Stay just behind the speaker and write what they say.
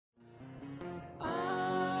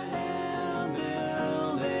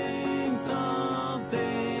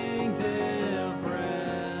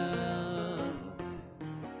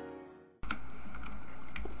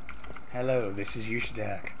Hello, this is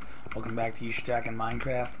Yushatak. Welcome back to Yushatak in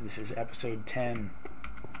Minecraft. This is episode 10.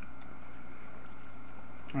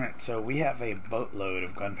 Alright, so we have a boatload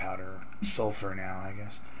of gunpowder, sulfur now, I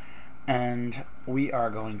guess. And we are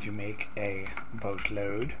going to make a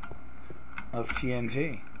boatload of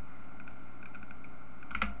TNT.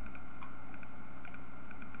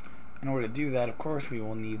 In order to do that, of course, we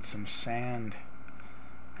will need some sand,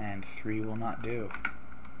 and 3 will not do.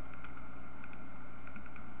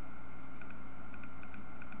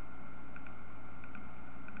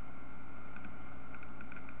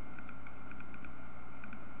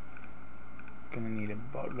 Gonna need a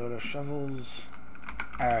boatload of shovels.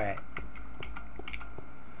 Alright.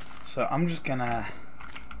 So I'm just gonna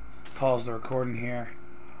pause the recording here,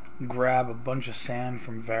 grab a bunch of sand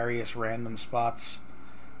from various random spots,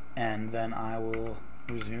 and then I will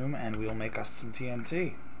resume and we'll make us some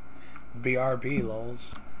TNT. BRB,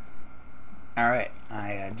 lols. Alright,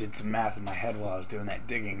 I did some math in my head while I was doing that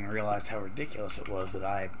digging and realized how ridiculous it was that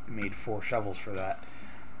I made 4 shovels for that.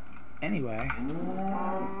 Anyway,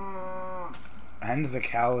 and the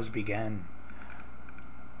cows began.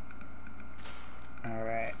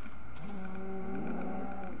 Alright.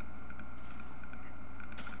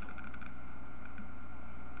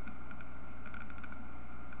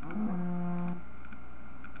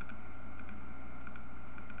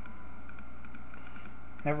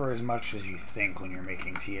 Never as much as you think when you're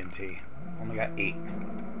making TNT. Only got 8.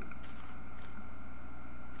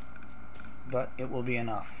 But it will be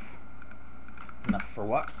enough. Enough for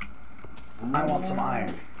what? I want some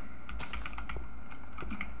iron.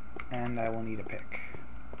 And I will need a pick.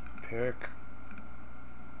 Pick.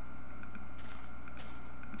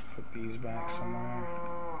 Put these back somewhere.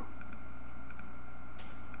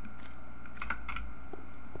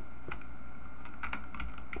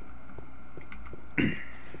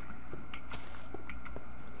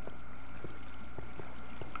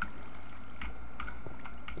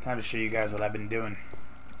 Time to show you guys what I've been doing.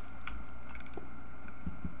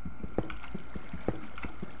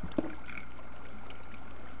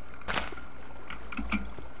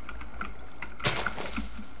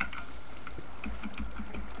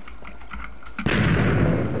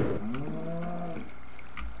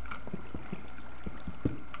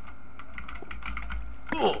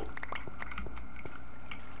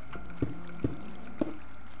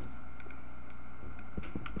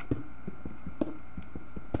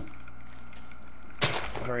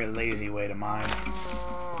 Very lazy way to mine.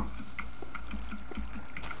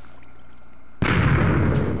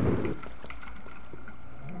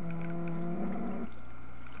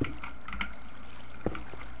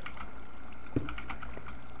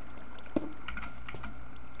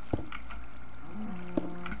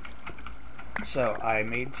 So I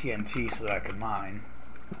made TNT so that I could mine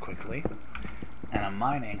quickly, and I'm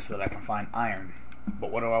mining so that I can find iron. But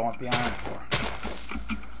what do I want the iron for?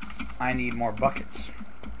 I need more buckets,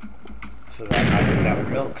 so that I can gather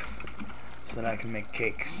milk, so that I can make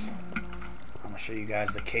cakes. I'm going to show you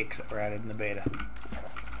guys the cakes that were added in the beta.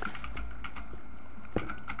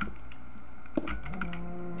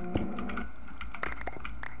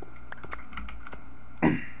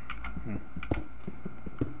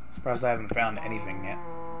 Surprised I haven't found anything yet.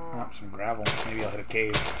 Oh, some gravel. Maybe I'll hit a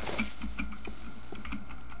cave.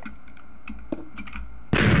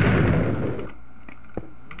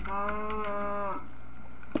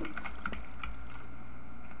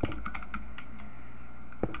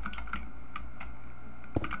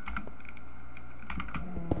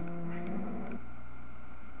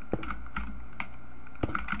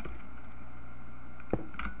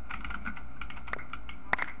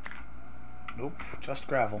 Nope, just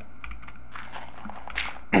gravel.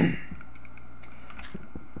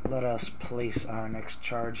 Let us place our next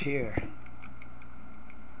charge here.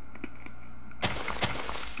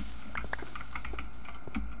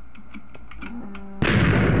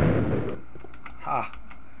 Ha!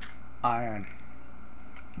 Iron.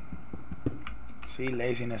 See,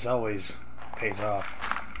 laziness always pays off.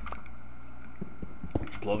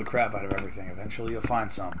 Just blow the crap out of everything. Eventually you'll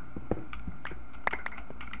find some.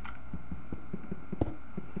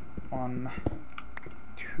 1,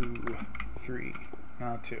 2, 3.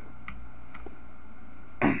 Now 2.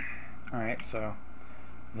 Alright, so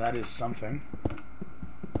that is something.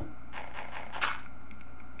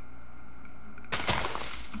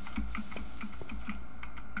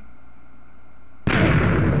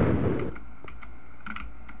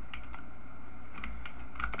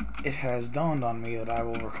 It has dawned on me that I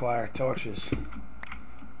will require torches.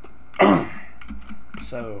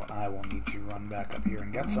 So I will need to run back up here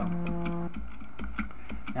and get some.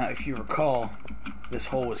 Now, if you recall, this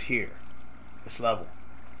hole was here, this level.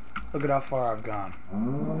 Look at how far I've gone.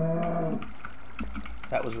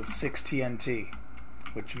 That was with 6 TNT,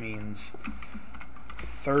 which means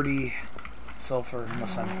 30 sulfur,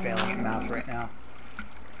 unless I'm failing at math right now.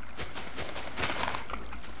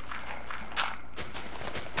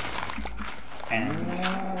 And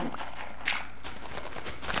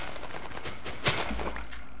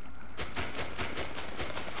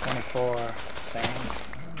 24 sand.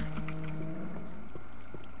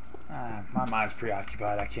 My mind's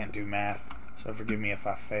preoccupied. I can't do math, so forgive me if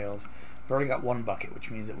I failed. We've already got 1 bucket, which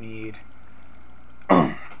means that we need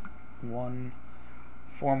 4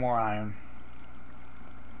 more iron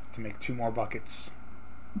to make 2 more buckets.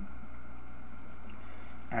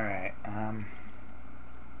 Alright,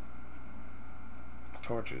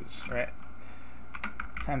 torches, right?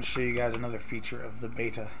 Time to show you guys another feature of the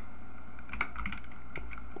beta.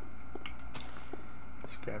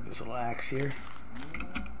 Let's grab this little axe here.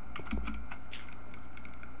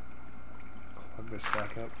 Plug this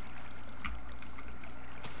back up.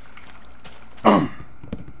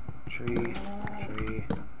 Tree.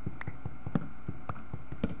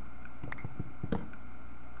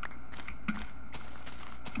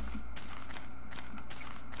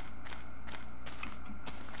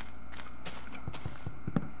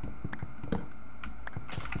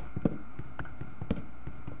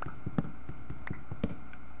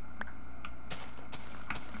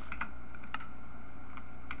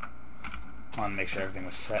 I wanted to make sure everything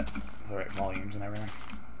was set with the right volumes and everything.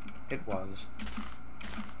 It was.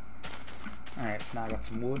 Alright, so now I got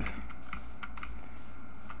some wood.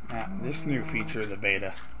 Now, this new feature of the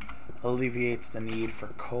beta alleviates the need for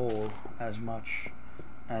coal as much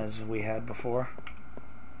as we had before.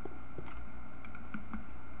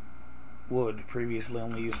 Wood, previously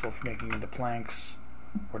only useful for making into planks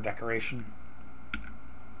or decoration.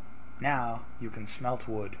 Now, you can smelt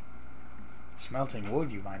wood. Smelting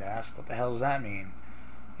wood, you might ask. What the hell does that mean?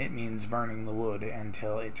 It means burning the wood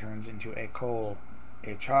until it turns into a coal,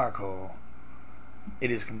 a charcoal.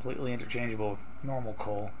 It is completely interchangeable with normal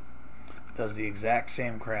coal. It does the exact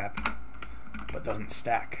same crap, but doesn't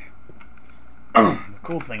stack. The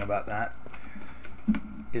cool thing about that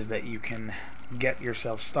is that you can get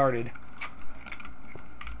yourself started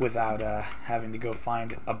without having to go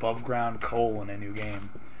find above ground coal in a new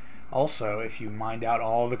game. Also, if you mined out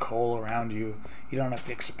all the coal around you, you don't have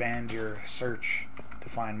to expand your search to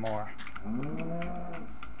find more.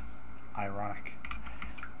 Ironic.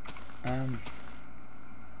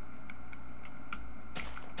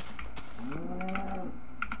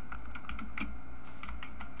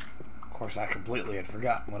 Of course, I completely had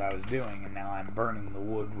forgotten what I was doing, and now I'm burning the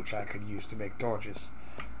wood which I could use to make torches.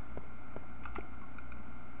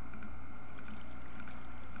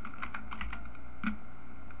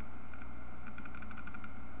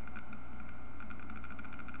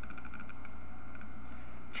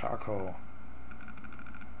 Charcoal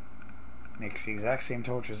makes the exact same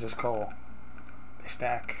torches as coal. They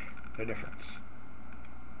stack, no difference.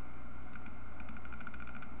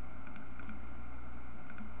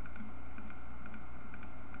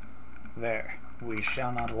 There, we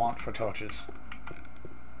shall not want for torches.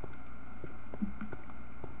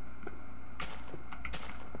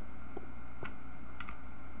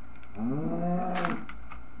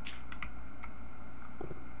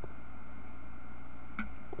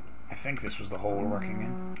 I think this was the hole we're working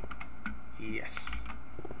in. Yes.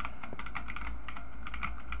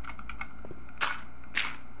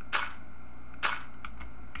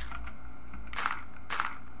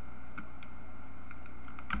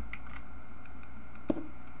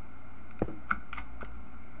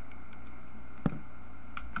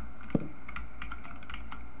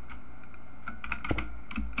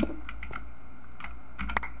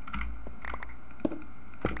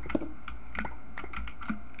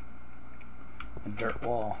 Dirt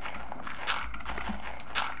wall.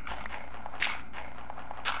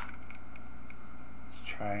 Let's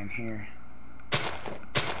try in here.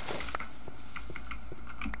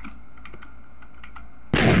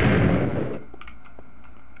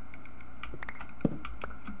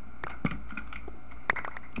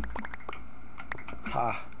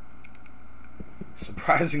 Ha!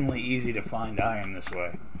 Surprisingly easy to find iron this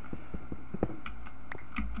way.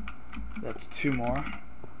 That's 2 more.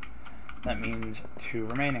 That means 2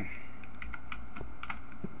 remaining.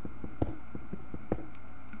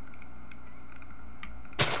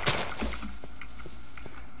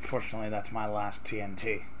 Fortunately, that's my last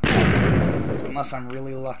TNT. So unless I'm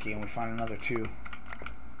really lucky and we find another 2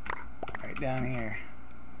 right down here.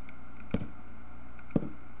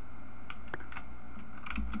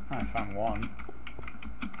 I found 1.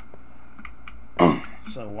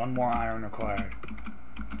 So 1 more iron required.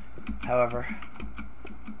 However,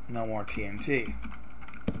 no more TNT.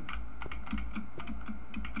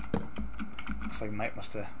 Looks like Knight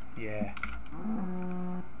must have... yeah.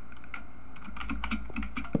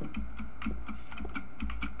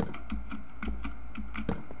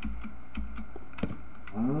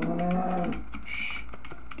 Shh.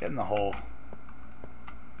 Get in the hole.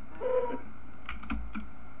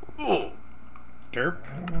 Ooh. Derp.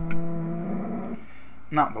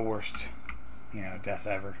 Not the worst, death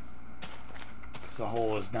ever. Because the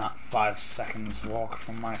hole is not 5 seconds walk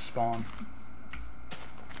from my spawn.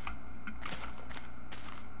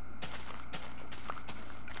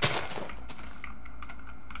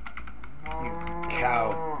 You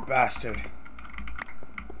cow bastard.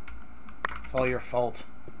 It's all your fault.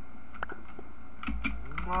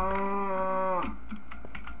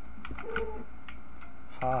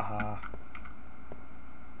 Ha ha.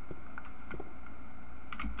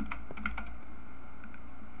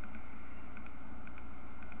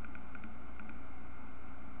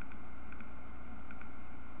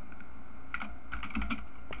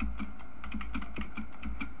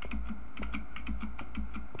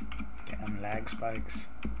 Damn lag spikes.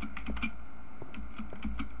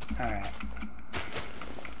 Alright.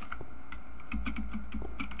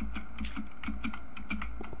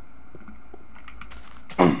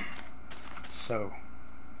 So,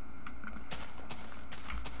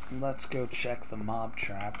 let's go check the mob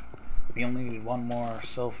trap. We only need 1 more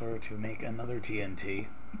sulfur to make another TNT.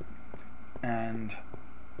 And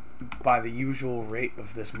by the usual rate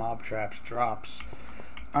of this mob trap's drops,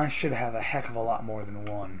 I should have a heck of a lot more than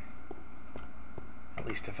 1. At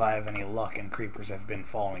least if I have any luck and creepers have been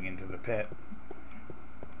falling into the pit.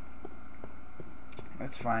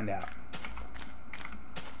 Let's find out.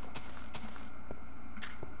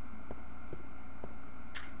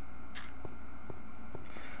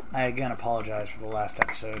 I again apologize for the last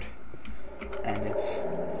episode. And it's...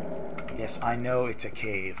 yes, I know it's a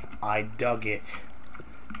cave. I dug it.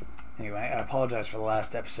 Anyway, I apologize for the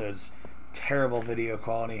last episode's terrible video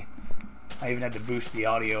quality. I even had to boost the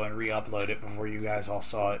audio and re-upload it before you guys all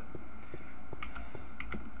saw it.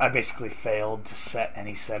 I basically failed to set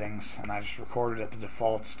any settings, and I just recorded at the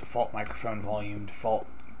defaults, default microphone volume, default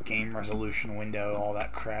game resolution window, all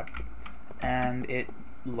that crap. And it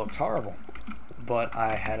looked horrible. But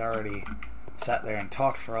I had already sat there and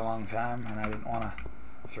talked for a long time, and I didn't want to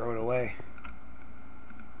throw it away.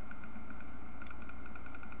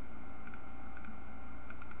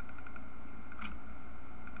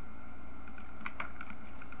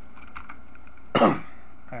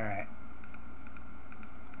 Alright.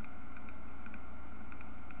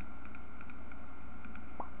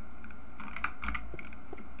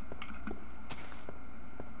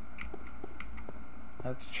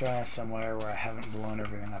 Let's try somewhere where I haven't blown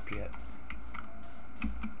everything up yet.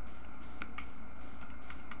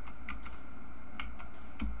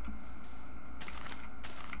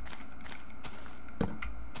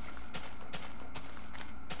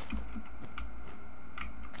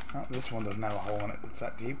 Oh, this one doesn't have a hole in it that's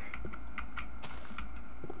that deep.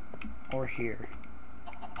 Or here.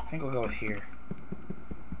 I think we'll go with here.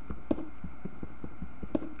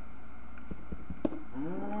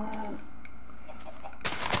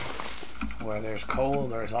 Where there's coal,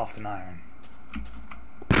 there's often iron.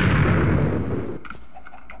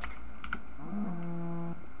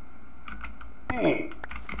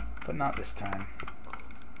 But not this time.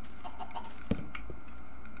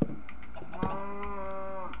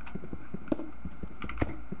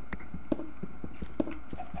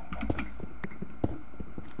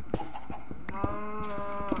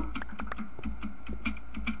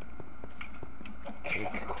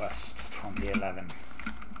 Cakequest 2011.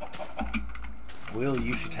 Will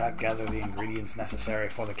Yushatak gather the ingredients necessary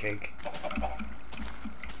for the cake?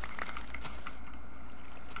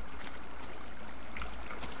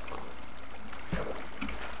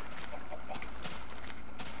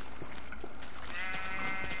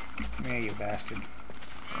 Come here, you bastard.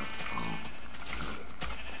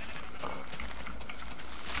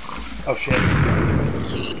 Oh shit.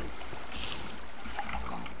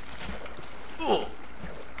 Ooh.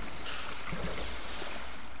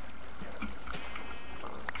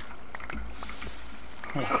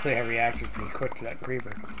 Luckily I reacted pretty quick to that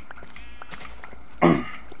creeper. The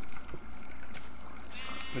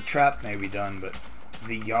trap may be done, but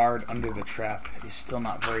the yard under the trap is still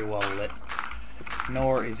not very well lit.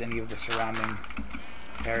 Nor is any of the surrounding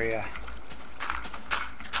area.